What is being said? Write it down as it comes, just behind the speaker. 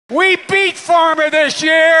We beat Pharma this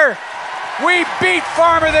year. We beat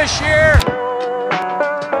Pharma this year.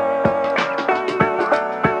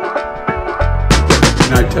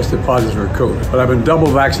 I tested positive for COVID, but I've been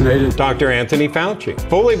double vaccinated. Dr. Anthony Fauci,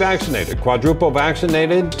 fully vaccinated, quadruple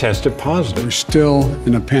vaccinated, tested positive. We're still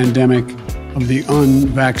in a pandemic of the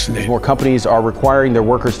unvaccinated. More companies are requiring their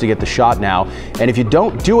workers to get the shot now. And if you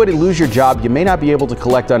don't do it and lose your job, you may not be able to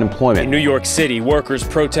collect unemployment. In New York City, workers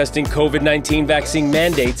protesting COVID-19 vaccine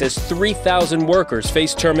mandates as 3,000 workers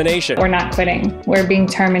face termination. We're not quitting. We're being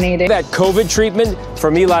terminated. That COVID treatment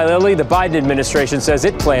from Eli Lilly, the Biden administration says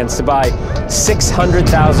it plans to buy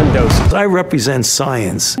 600,000 doses. I represent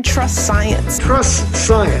science. Trust science. Trust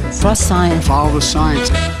science. Trust science. Follow the science.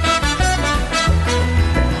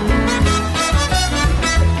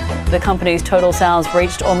 The company's total sales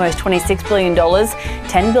reached almost $26 billion,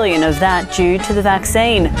 $10 billion of that due to the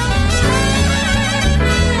vaccine.